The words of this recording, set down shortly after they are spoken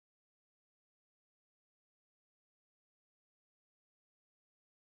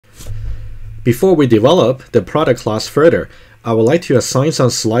Before we develop the product class further, I would like to assign some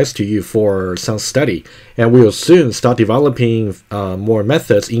slides to you for some study, and we will soon start developing more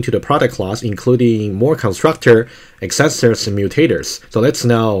methods into the product class, including more constructor, accessors, and mutators. So let's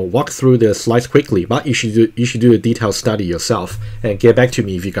now walk through the slides quickly, but you should do a detailed study yourself and get back to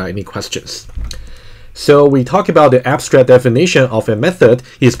me if you got any questions. So we talk about the abstract definition of a method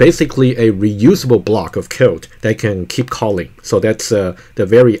is basically a reusable block of code that can keep calling. So that's the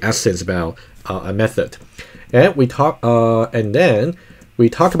very essence about a method. And then we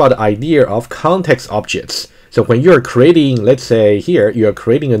talk about the idea of context objects. So when you're creating, let's say here, you're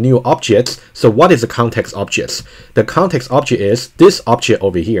creating a new object. So what is a context object? The context object is this object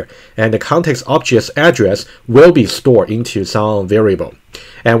over here. And the context object's address will be stored into some variable.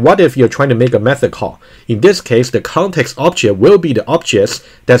 And what if you're trying to make a method call? In this case, the context object will be the object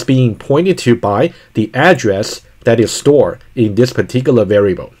that's being pointed to by the address that is stored in this particular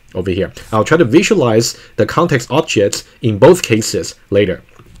variable over here. I'll try to visualize the context objects in both cases later.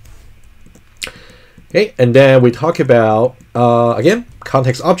 Okay, and then we talk about, again,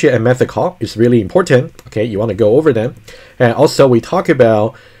 context object and method call is really important. Okay, you want to go over them. And also we talk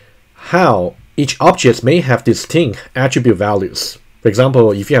about how each object may have distinct attribute values. For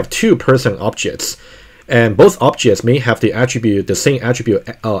example, if you have two person objects, and both objects may have the same attribute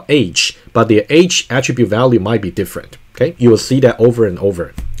age, but the age attribute value might be different. Okay, you will see that over and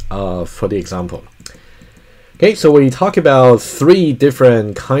over for the example. Okay, so we talk about three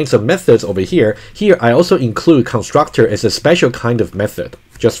different kinds of methods over here. Here, I also include constructor as a special kind of method,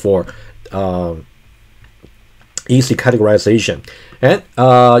 just for easy categorization. And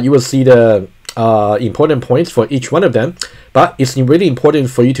you will see the important points for each one of them. But it's really important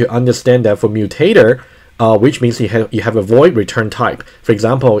for you to understand that for mutator, which means you have a void return type. For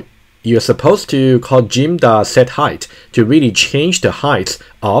example, you're supposed to call gym.setHeight to really change the height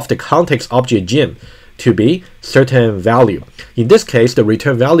of the context object gym to be certain value. In this case, the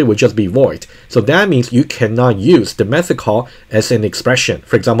return value will just be void. So that means you cannot use the method call as an expression.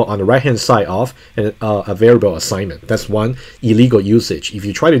 For example, on the right hand side of a variable assignment. That's one illegal usage. If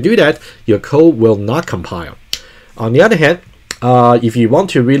you try to do that, your code will not compile. On the other hand, if you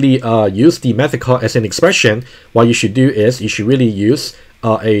want to really use the method call as an expression, what you should do is you should really use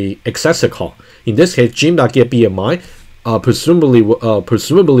a accessor call. In this case, gym.getBMI presumably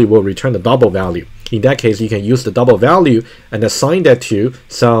will return the double value. In that case, you can use the double value and assign that to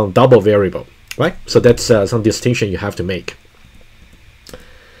some double variable, right? So that's some distinction you have to make.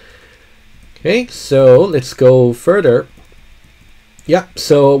 Okay, so let's go further. Yeah,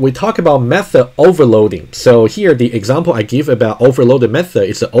 so we talk about method overloading. So here, the example I give about overloaded method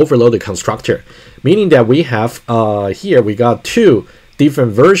is an overloaded constructor, meaning that we have here we got two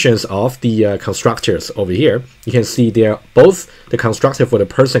different versions of the constructors over here. You can see they're both the constructor for the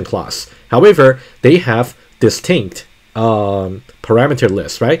person class. However, they have distinct parameter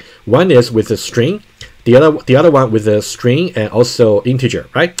lists, right? One is with a string, the other one with a string and also integer,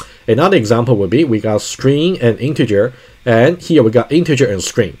 right? Another example would be we got string and integer, and here we got integer and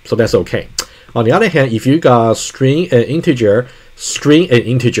string, so that's okay. On the other hand, if you got string and integer,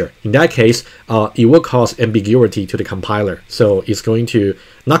 in that case, it will cause ambiguity to the compiler, so it's going to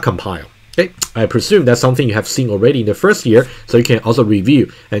not compile. Okay, I presume that's something you have seen already in the first year, so you can also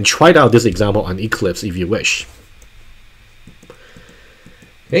review and try out this example on Eclipse if you wish.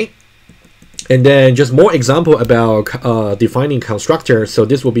 Okay, and then just more example about defining constructor. So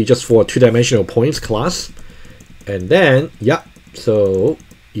this will be just for two-dimensional points class. And then, yeah, so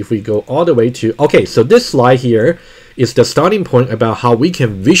if we go all the way to, okay, so this slide here is the starting point about how we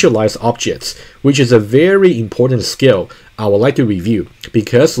can visualize objects, which is a very important skill I would like to review,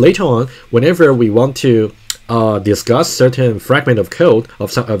 because later on, whenever we want to discuss certain fragment of code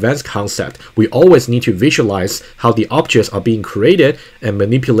of some advanced concept, we always need to visualize how the objects are being created and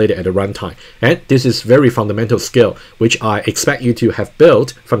manipulated at the runtime. And this is very fundamental skill, which I expect you to have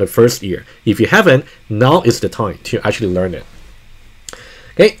built from the first year. If you haven't, now is the time to actually learn it.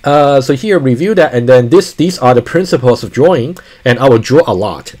 Okay, so here review that, and then these are the principles of drawing, and I will draw a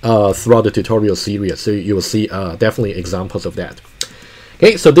lot throughout the tutorial series, so you will see definitely examples of that.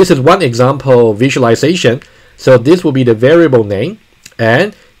 Okay, so this is one example visualization. So this will be the variable name,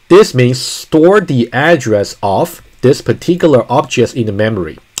 and this means store the address of this particular object in the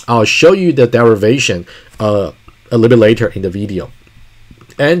memory. I'll show you the derivation a little bit later in the video.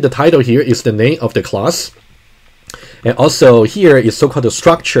 And the title here is the name of the class. And also here is so-called the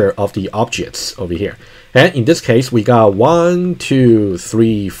structure of the objects over here. And in this case, we got 1, 2,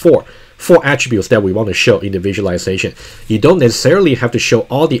 3, 4. 4 attributes that we want to show in the visualization. You don't necessarily have to show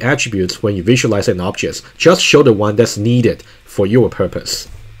all the attributes when you visualize an object. Just show the one that's needed for your purpose.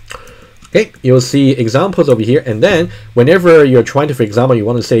 Okay, you'll see examples over here, and then whenever you're trying to, for example, you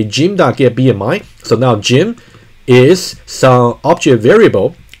want to say gym.get BMI. So now gym is some object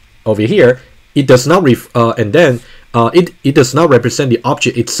variable over here. It does not it does not represent the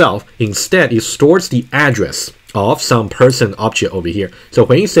object itself. Instead, it stores the address of some person object over here. So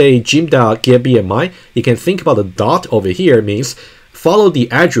when you say gym.get BMI, you can think about the dot over here means follow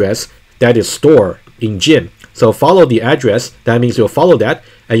the address that is stored in gym. So follow the address, that means you'll follow that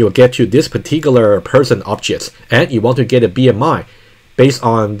and you'll get to this particular person objects, and you want to get a BMI based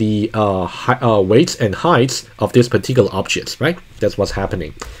on the weights and heights of this particular objects, right? That's what's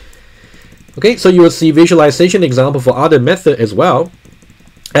happening. Okay, so you will see visualization example for other method as well.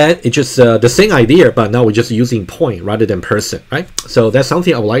 And it's just the same idea, but now we're just using point rather than person, right? So that's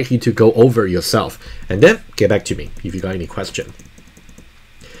something I would like you to go over yourself and then get back to me if you got any question.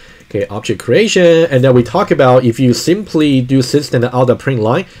 Okay, object creation, and then we talk about if you simply do system out the print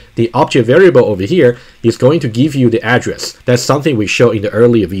line, the object variable over here is going to give you the address. That's something we showed in the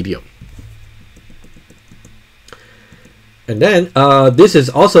earlier video. And then this is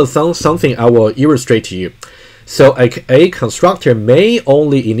also something I will illustrate to you. So a constructor may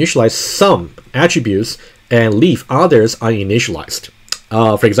only initialize some attributes and leave others uninitialized.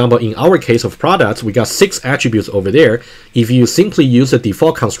 For example, in our case of products, we got 6 attributes over there. If you simply use a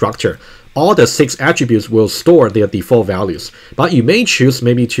default constructor, all the 6 attributes will store their default values. But you may choose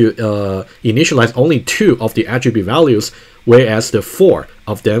maybe to initialize only 2 of the attribute values, whereas the 4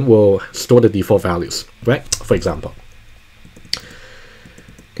 of them will store the default values, right? For example.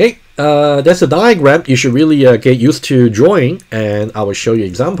 Okay, that's a diagram you should really get used to drawing, and I will show you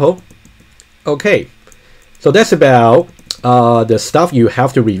example. Okay, so that's about the stuff you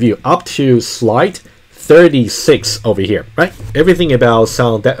have to review up to slide 36 over here, right? Everything about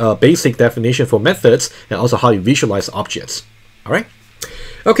some basic definition for methods and also how you visualize objects. All right.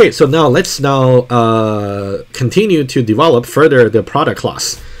 Okay, so now let's continue to develop further the product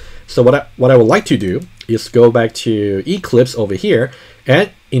class. So what I would like to do is go back to Eclipse over here, and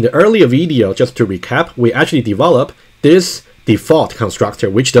in the earlier video, just to recap, we actually developed this default constructor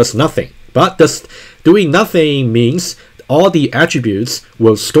which does nothing. But doing nothing means all the attributes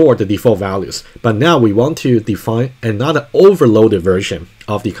will store the default values. But now we want to define another overloaded version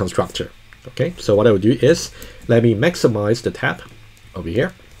of the constructor. Okay, so what I will do is let me maximize the tab over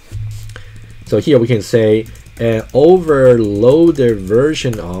here. So here we can say an overloaded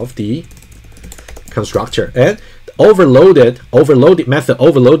version of the constructor. And overloaded method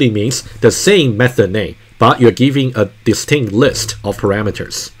overloading means the same method name, but you're giving a distinct list of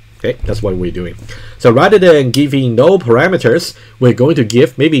parameters. Okay, that's what we're doing. So rather than giving no parameters, we're going to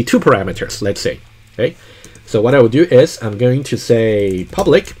give maybe 2 parameters, let's say. Okay, so what I will do is I'm going to say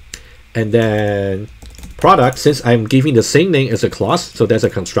public, and then product, since I'm giving the same name as a class, so that's a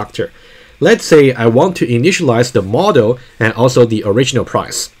constructor. Let's say I want to initialize the model and also the original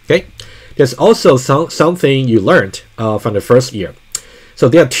price. Okay, there's also something you learned from the first year. So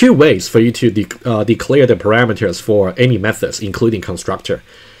there are 2 ways for you to declare the parameters for any methods, including constructor.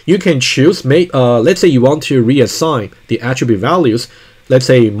 You can choose, let's say you want to reassign the attribute values, let's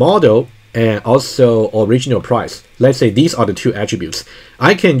say model and also original price. Let's say these are the 2 attributes.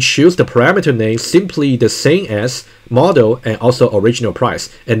 I can choose the parameter name simply the same as model and also original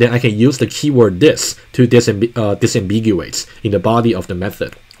price, and then I can use the keyword this to disambiguate in the body of the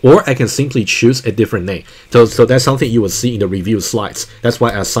method. Or I can simply choose a different name. So that's something you will see in the review slides. That's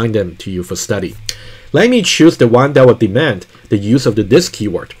why I assigned them to you for study. Let me choose the one that will demand the use of the this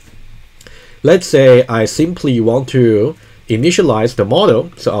keyword. Let's say I simply want to initialize the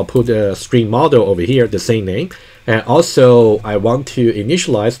model. So I'll put the string model over here, the same name. And also I want to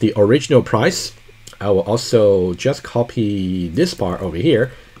initialize the original price. I will also just copy this part over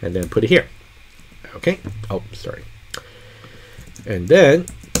here and then put it here. Okay. Oh, sorry. And then,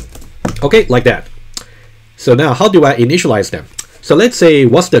 okay, like that. So now how do I initialize them? So let's say,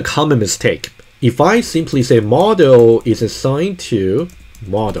 what's the common mistake? If I simply say model is assigned to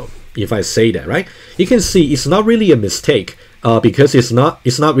model, if I say that, right? You can see it's not really a mistake because it's not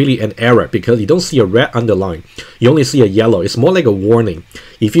really an error, because you don't see a red underline. You only see a yellow. It's more like a warning.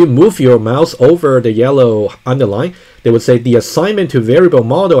 If you move your mouse over the yellow underline, they would say the assignment to variable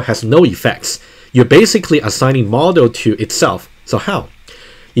model has no effects. You're basically assigning model to itself. So how?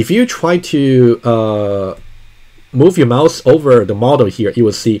 If you try to move your mouse over the model here, you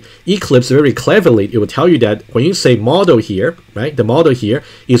will see Eclipse very cleverly. It will tell you that when you say model here, right, the model here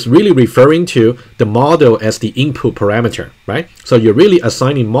is really referring to the model as the input parameter, right? So you're really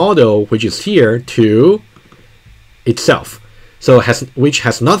assigning model, which is here, to itself. So which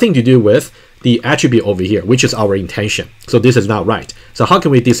has nothing to do with the attribute over here, which is our intention. So this is not right. So how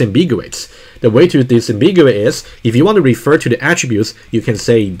can we disambiguate? The way to disambiguate is, if you want to refer to the attributes, you can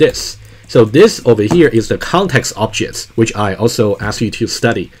say this. So this over here is the context objects, which I also ask you to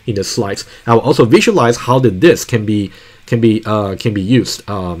study in the slides. I will also visualize how this can be used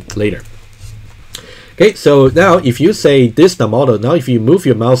later. Okay, so now if you say this the model, now if you move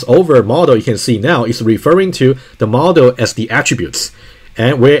your mouse over model, you can see now it's referring to the model as the attributes.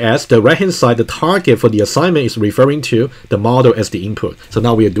 And whereas the right hand side, the target for the assignment is referring to the model as the input. So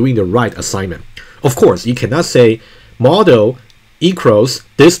now we are doing the right assignment. Of course, you cannot say model equals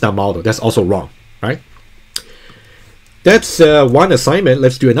this the model. That's also wrong, right? That's one assignment.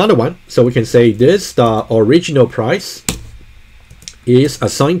 Let's do another one. So we can say this the original price is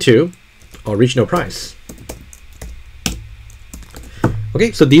assigned to original price.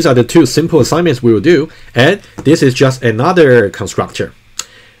 Okay, so these are the two simple assignments we will do, and this is just another constructor.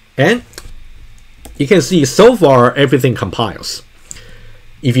 And you can see so far everything compiles.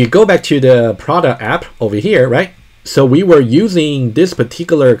 If you go back to the product app over here, right? So we were using this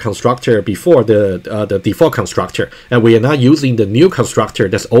particular constructor before, the default constructor, and we are not using the new constructor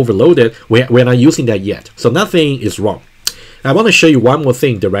that's overloaded. We're not using that yet, so nothing is wrong. I want to show you one more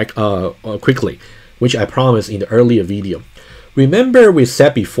thing quickly, which I promised in the earlier video. Remember we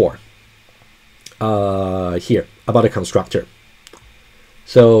said before here about the constructor.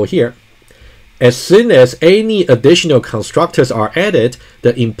 So here, as soon as any additional constructors are added,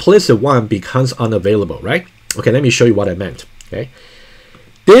 the implicit one becomes unavailable, right? Okay, let me show you what I meant. Okay,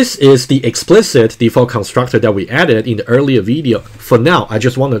 this is the explicit default constructor that we added in the earlier video. For now, I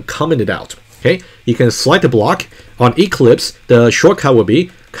just want to comment it out. Okay, you can select the block. On Eclipse, the shortcut will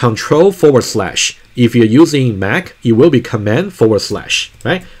be Control/. If you're using Mac, it will be Command/,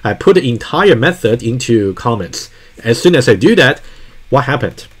 right? I put the entire method into comments. As soon as I do that, what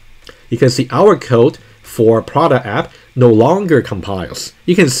happened? You can see our code for product app no longer compiles.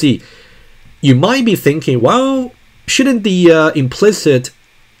 You can see, you might be thinking, well, shouldn't the implicit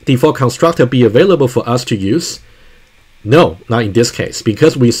default constructor be available for us to use? No, not in this case,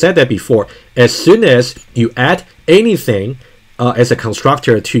 because we said that before. As soon as you add anything as a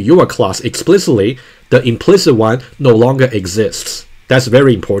constructor to your class explicitly, the implicit one no longer exists. That's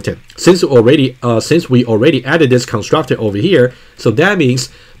very important. Since we already added this constructor over here, so that means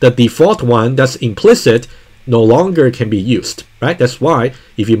the default one that's implicit no longer can be used, right? That's why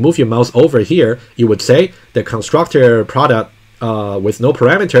if you move your mouse over here, you would say the constructor product with no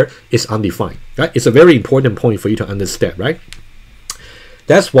parameter is undefined, right? It's a very important point for you to understand, right?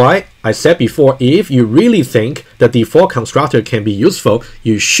 That's why I said before, if you really think the default constructor can be useful,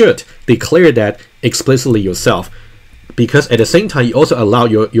 you should declare that explicitly yourself, because at the same time, you also allow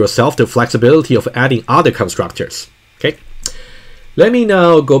yourself the flexibility of adding other constructors, okay? Let me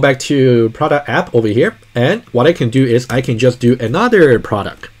now go back to product app over here, and what I can do is I can just do another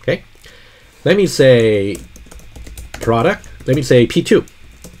product, okay? Let me say product, let me say P2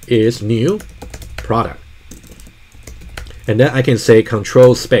 is new product. And then I can say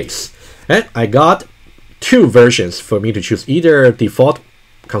control space. And I got two versions for me to choose, either default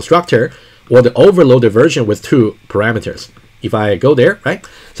constructor or the overloaded version with two parameters. If I go there, right?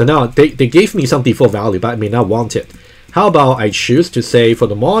 So now they gave me some default value, but I may not want it. How about I choose to say for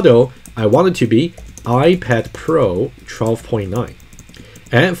the model, I want it to be iPad Pro 12.9.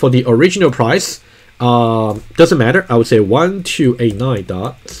 And for the original price, doesn't matter. I would say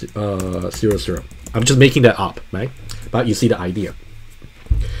 1289.00. I'm just making that up, right? But you see the idea.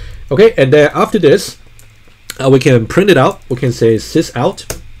 Okay, and then after this, we can print it out. We can say sysout,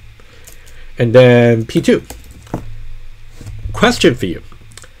 and then P2. Question for you.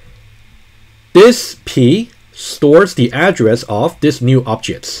 This P stores the address of this new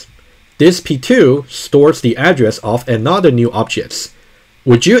objects. This P2 stores the address of another new objects.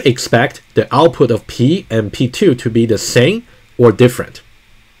 Would you expect the output of P and P2 to be the same or different?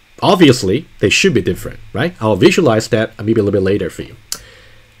 Obviously, they should be different, right? I'll visualize that maybe a little bit later for you.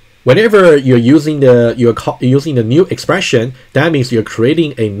 Whenever you're using the new expression, that means you're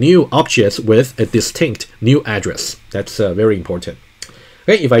creating a new object with a distinct new address. That's very important.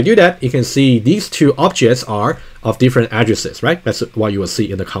 Okay, if I do that, you can see these two objects are of different addresses, right? That's what you will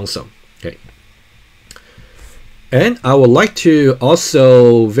see in the console. Okay. And I would like to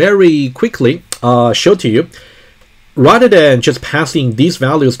also very quickly show to you, rather than just passing these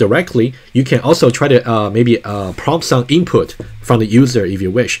values directly, you can also try to maybe prompt some input from the user if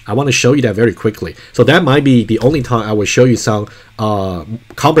you wish. I want to show you that very quickly. So that might be the only time I will show you some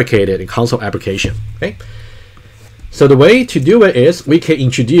complicated in console application. Okay. So the way to do it is we can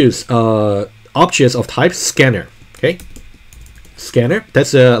introduce objects of type scanner. Okay. scanner.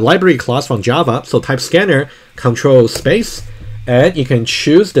 That's a library class from Java. So type scanner, control space, and you can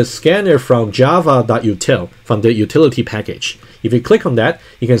choose the scanner from java.util, from the utility package. If you click on that,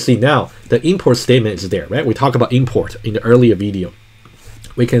 you can see now the import statement is there, right? We talked about import in the earlier video.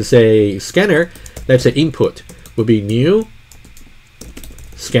 We can say scanner, let's say input will be new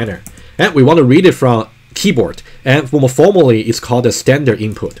scanner. And we want to read it from keyboard. And more formally, it's called a standard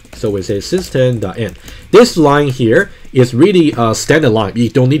input. So we say system.in. This line here is really a standard line. You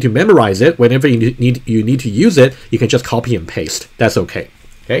don't need to memorize it. Whenever you need to use it, you can just copy and paste. That's okay.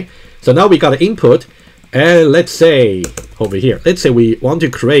 Okay. So now we got an input, and let's say over here, let's say we want to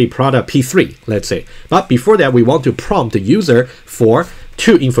create product P3. Let's say, but before that, we want to prompt the user for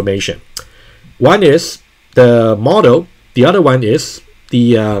two information. One is the model. The other one is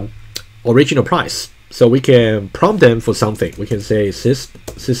the original price. So we can prompt them for something. We can say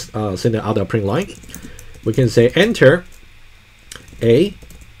send out a print line. We can say enter a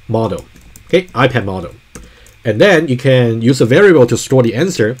model, okay, iPad model, and then you can use a variable to store the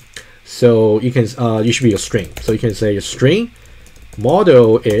answer. So you can it should be a string. So you can say string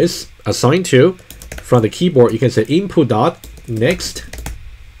model is assigned to, from the keyboard you can say input dot next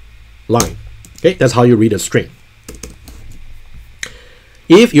line. Okay, that's how you read a string.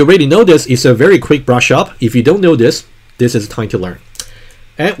 If you already know this, it's a very quick brush up. If you don't know this, this is time to learn.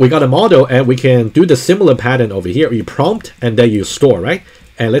 And we got a model, and we can do the similar pattern over here. You prompt and then you store, right?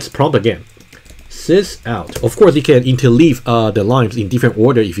 And let's prompt again. Sys out. Of course, you can interleave the lines in different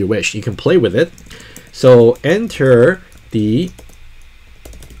order if you wish. You can play with it. So enter the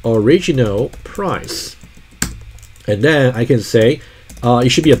original price. And then I can say it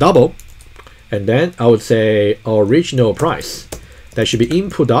should be a double. And then I would say original price. That should be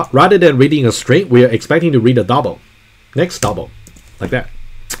input dot. Rather than reading a string, we are expecting to read a double. Next double. Like that.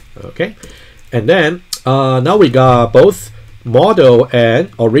 Okay. And then now we got both model and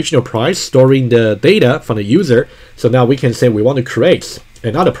original price storing the data from the user. So now we can say we want to create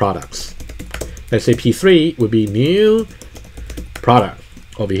another product. Let's say P3 would be new product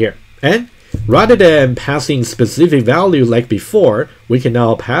over here. And rather than passing specific value like before, we can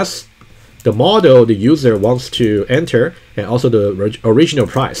now pass the model the user wants to enter, and also the original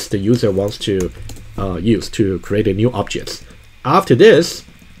price the user wants to use to create a new object. After this,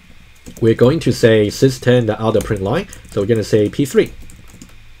 we're going to say system.out.println line. So we're going to say P3.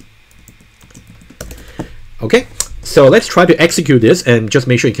 Okay, so let's try to execute this and just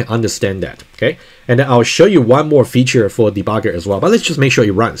make sure you can understand that. Okay, and then I'll show you one more feature for debugger as well, but let's just make sure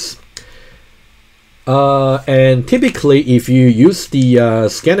it runs. And typically, if you use the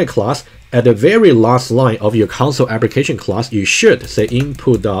scanner class, at the very last line of your console application class, you should say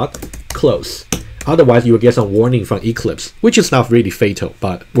input.close. Otherwise, you will get some warning from Eclipse, which is not really fatal,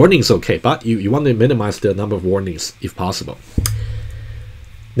 but warning is okay. But you want to minimize the number of warnings if possible.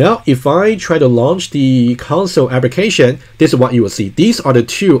 Now, if I try to launch the console application, this is what you will see. These are the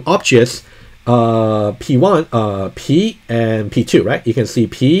two objects, P1, P and P2, right? You can see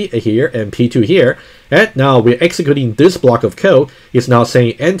P here and P2 here. And now we're executing this block of code. It's now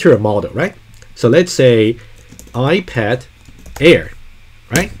saying enter a model, right? So let's say iPad Air,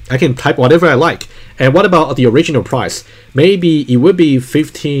 right? I can type whatever I like. And what about the original price? Maybe it would be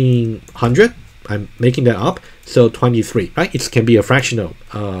 1500. I'm making that up. So 23, right? It can be a fractional,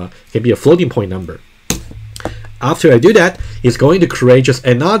 can be a floating point number. After I do that, it's going to create just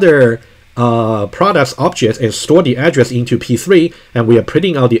another products object and store the address into P3, and we are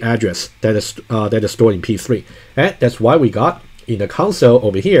printing out the address that is stored in P3. And that's why we got in the console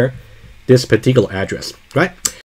over here this particular address, right?